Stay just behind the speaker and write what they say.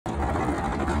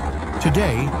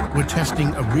Today, we're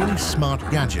testing a really smart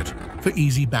gadget for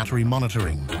easy battery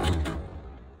monitoring.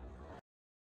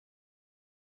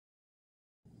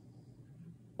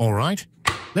 All right,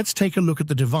 let's take a look at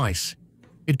the device.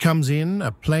 It comes in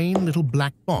a plain little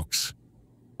black box.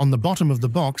 On the bottom of the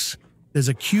box, there's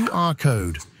a QR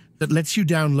code that lets you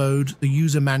download the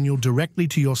user manual directly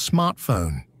to your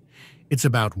smartphone. It's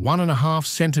about 1.5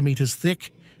 centimeters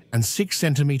thick and 6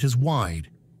 centimeters wide,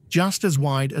 just as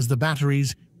wide as the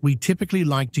batteries we typically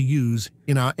like to use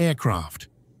in our aircraft.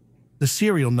 The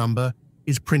serial number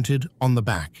is printed on the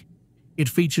back. It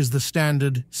features the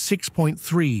standard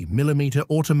 6.3mm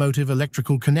automotive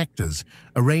electrical connectors,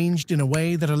 arranged in a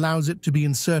way that allows it to be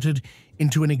inserted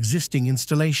into an existing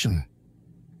installation.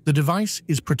 The device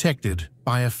is protected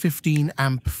by a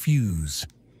 15-amp fuse.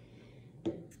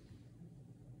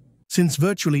 Since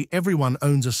virtually everyone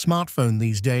owns a smartphone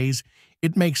these days,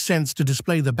 it makes sense to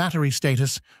display the battery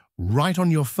status right on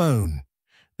your phone.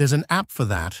 There's an app for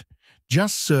that.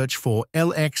 Just search for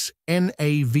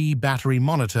LXNAV battery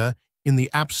monitor in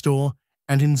the App Store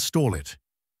and install it.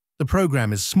 The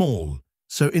program is small,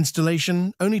 so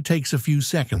installation only takes a few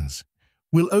seconds.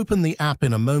 We'll open the app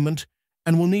in a moment,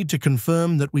 and we'll need to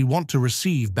confirm that we want to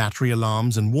receive battery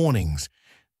alarms and warnings.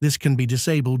 This can be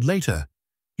disabled later.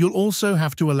 You'll also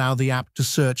have to allow the app to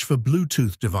search for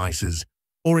Bluetooth devices,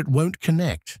 or it won't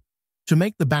connect. To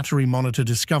make the battery monitor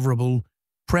discoverable,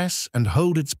 press and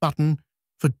hold its button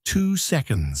for 2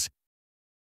 seconds.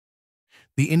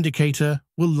 The indicator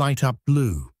will light up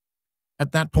blue.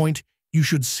 At that point, you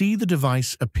should see the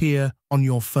device appear on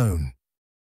your phone.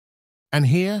 And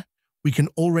here, we can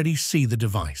already see the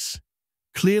device,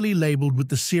 clearly labeled with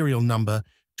the serial number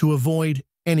to avoid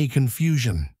any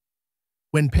confusion.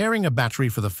 When pairing a battery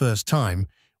for the first time,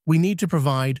 we need to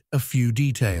provide a few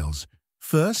details.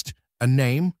 First, a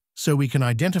name so we can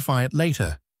identify it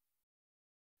later.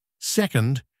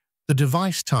 Second, the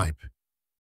device type.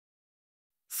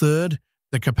 Third,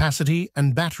 the capacity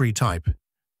and battery type.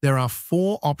 There are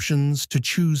 4 options to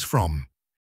choose from.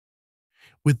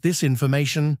 With this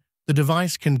information, the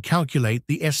device can calculate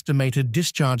the estimated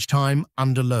discharge time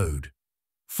under load.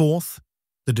 Fourth,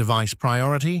 the device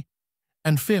priority.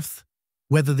 And fifth,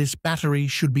 whether this battery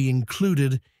should be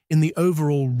included in the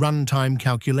overall runtime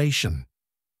calculation.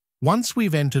 Once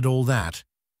we've entered all that,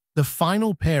 the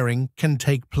final pairing can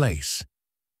take place.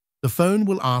 The phone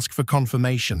will ask for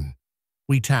confirmation.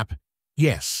 We tap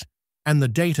Yes, and the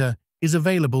data is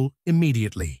available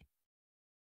immediately.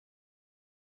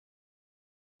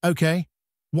 Okay,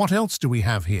 what else do we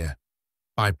have here?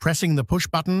 By pressing the push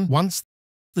button once,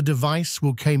 the device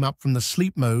will come up from the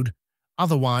sleep mode.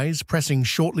 Otherwise, pressing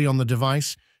shortly on the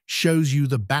device shows you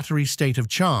the battery state of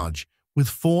charge with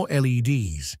 4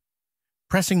 LEDs.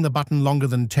 Pressing the button longer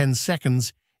than 10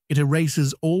 seconds, it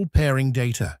erases all pairing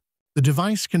data. The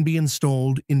device can be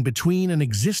installed in between an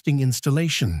existing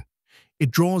installation. It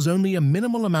draws only a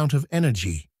minimal amount of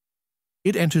energy.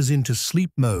 It enters into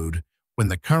sleep mode when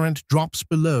the current drops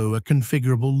below a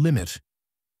configurable limit.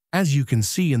 As you can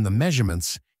see in the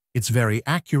measurements, it's very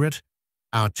accurate.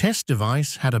 Our test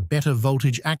device had a better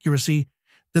voltage accuracy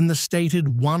than the stated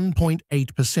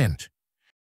 1.8%.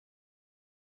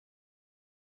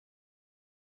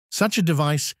 Such a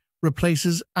device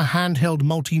replaces a handheld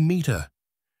multimeter.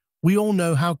 We all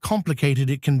know how complicated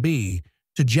it can be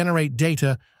to generate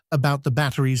data about the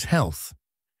battery's health.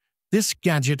 This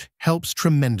gadget helps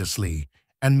tremendously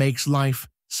and makes life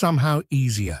somehow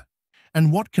easier.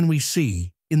 And what can we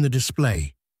see in the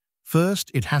display? First,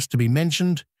 it has to be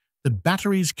mentioned that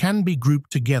batteries can be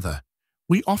grouped together.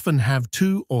 We often have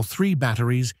 2 or 3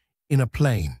 batteries in a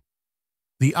plane.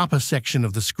 The upper section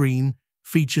of the screen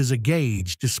features a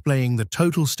gauge displaying the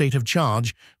total state of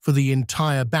charge for the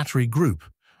entire battery group,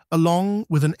 along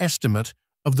with an estimate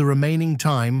of the remaining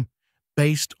time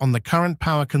based on the current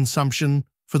power consumption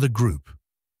for the group.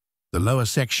 The lower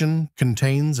section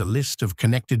contains a list of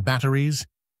connected batteries.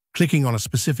 Clicking on a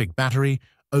specific battery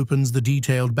opens the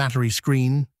detailed battery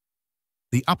screen.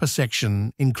 The upper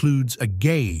section includes a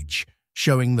gauge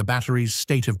showing the battery's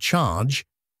state of charge,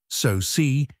 so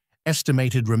see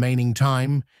estimated remaining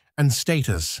time and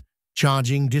status,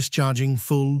 charging, discharging,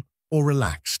 full, or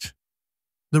relaxed.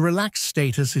 The relaxed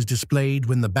status is displayed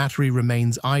when the battery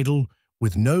remains idle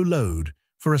with no load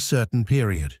for a certain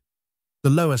period.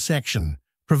 The lower section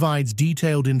provides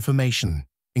detailed information,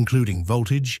 including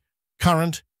voltage,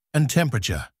 current, and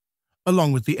temperature,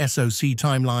 along with the SoC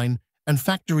timeline and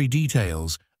factory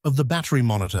details of the battery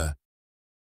monitor.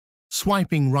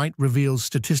 Swiping right reveals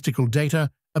statistical data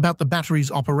about the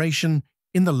battery's operation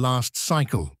in the last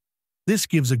cycle. This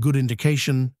gives a good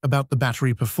indication about the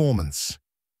battery performance.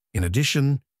 In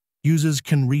addition, Users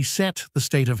can reset the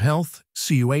state of health,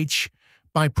 CUH,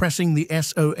 by pressing the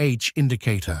SOH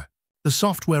indicator. The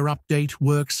software update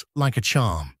works like a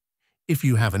charm. If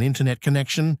you have an internet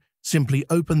connection, simply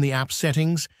open the app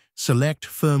settings, select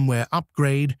Firmware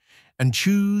Upgrade, and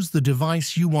choose the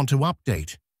device you want to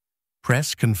update.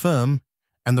 Press Confirm,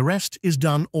 and the rest is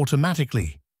done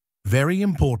automatically. Very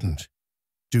important.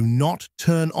 Do not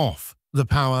turn off the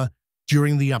power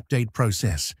during the update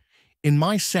process. In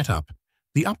my setup,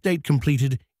 the update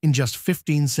completed in just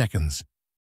 15 seconds.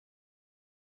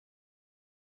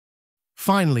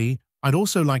 Finally, I'd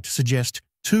also like to suggest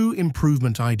 2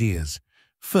 improvement ideas.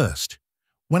 First,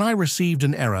 when I received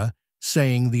an error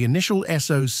saying the initial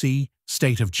SOC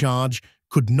state of charge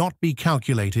could not be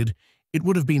calculated, it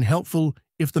would have been helpful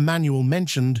if the manual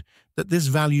mentioned that this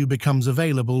value becomes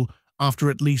available after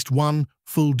at least 1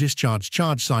 full discharge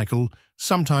charge cycle,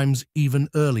 sometimes even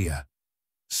earlier.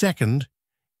 Second,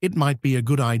 it might be a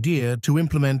good idea to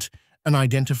implement an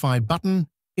Identify button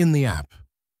in the app.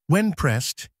 When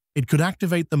pressed, it could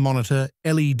activate the monitor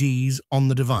LEDs on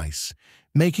the device,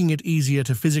 making it easier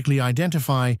to physically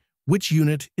identify which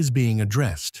unit is being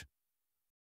addressed.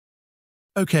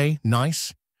 Okay,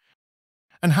 nice.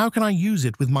 And how can I use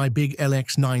it with my big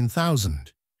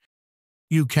LX9000?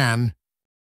 You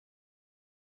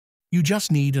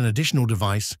just need an additional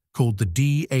device called the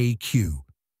DAQ.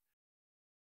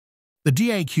 The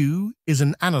DAQ is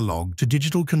an analog to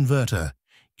digital converter,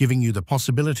 giving you the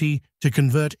possibility to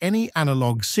convert any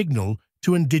analog signal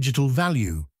to a digital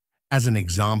value, as an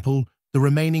example, the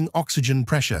remaining oxygen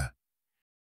pressure.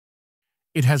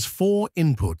 It has 4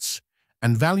 inputs,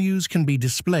 and values can be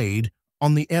displayed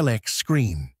on the LX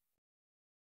screen.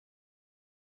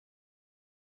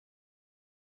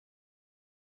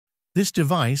 This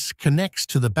device connects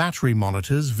to the battery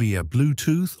monitors via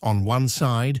Bluetooth on one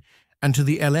side and to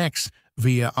the LX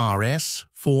via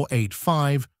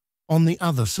RS485 on the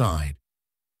other side.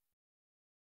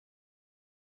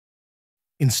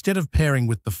 Instead of pairing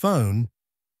with the phone,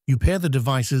 you pair the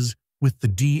devices with the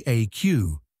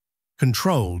DAQ,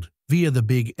 controlled via the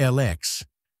big LX.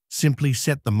 Simply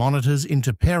set the monitors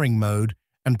into pairing mode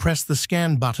and press the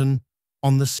scan button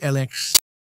on the LX.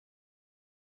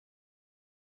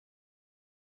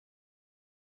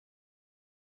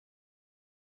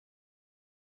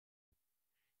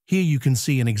 Here you can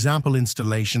see an example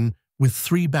installation with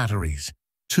 3 batteries.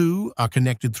 2 are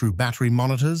connected through battery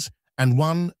monitors and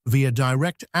 1 via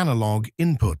direct analog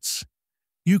inputs.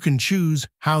 You can choose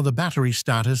how the battery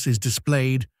status is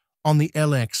displayed on the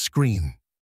LX screen.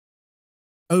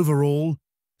 Overall,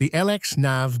 the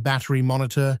LXNAV battery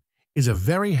monitor is a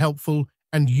very helpful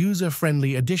and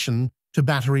user-friendly addition to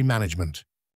battery management.